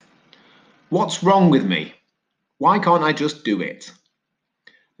What's wrong with me? Why can't I just do it?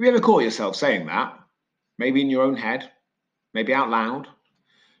 Have you ever caught yourself saying that? Maybe in your own head, maybe out loud.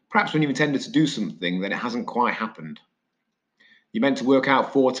 Perhaps when you've intended to do something, then it hasn't quite happened. You meant to work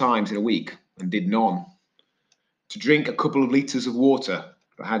out 4 times in a week and did none. To drink a couple of litres of water,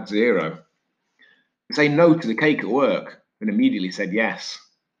 but had zero. To say no to the cake at work, and immediately said yes.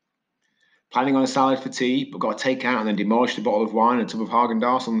 Planning on a salad for tea, but got a takeout and then demolished a bottle of wine and a tub of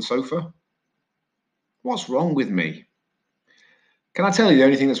Haagen-Dazs on the sofa. What's wrong with me? Can I tell you the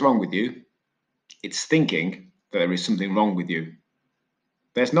only thing that's wrong with you? It's thinking that there is something wrong with you.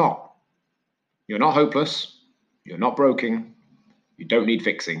 There's not. You're not hopeless. You're not broken. You don't need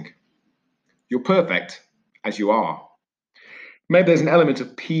fixing. You're perfect as you are. Maybe there's an element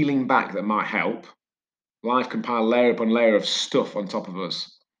of peeling back that might help. Life can pile layer upon layer of stuff on top of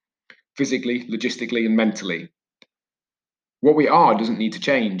us, physically, logistically, and mentally. What we are doesn't need to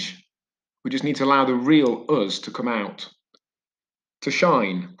change. We just need to allow the real us to come out, to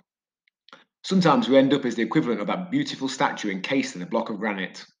shine. Sometimes we end up as the equivalent of that beautiful statue encased in a block of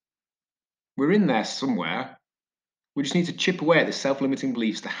granite. We're in there somewhere. We just need to chip away at the self-limiting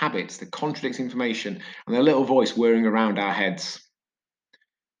beliefs, the habits, the contradicting information, and the little voice whirring around our heads.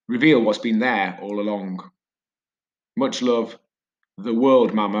 Reveal what's been there all along. Much love, The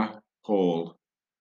World Mama Hall.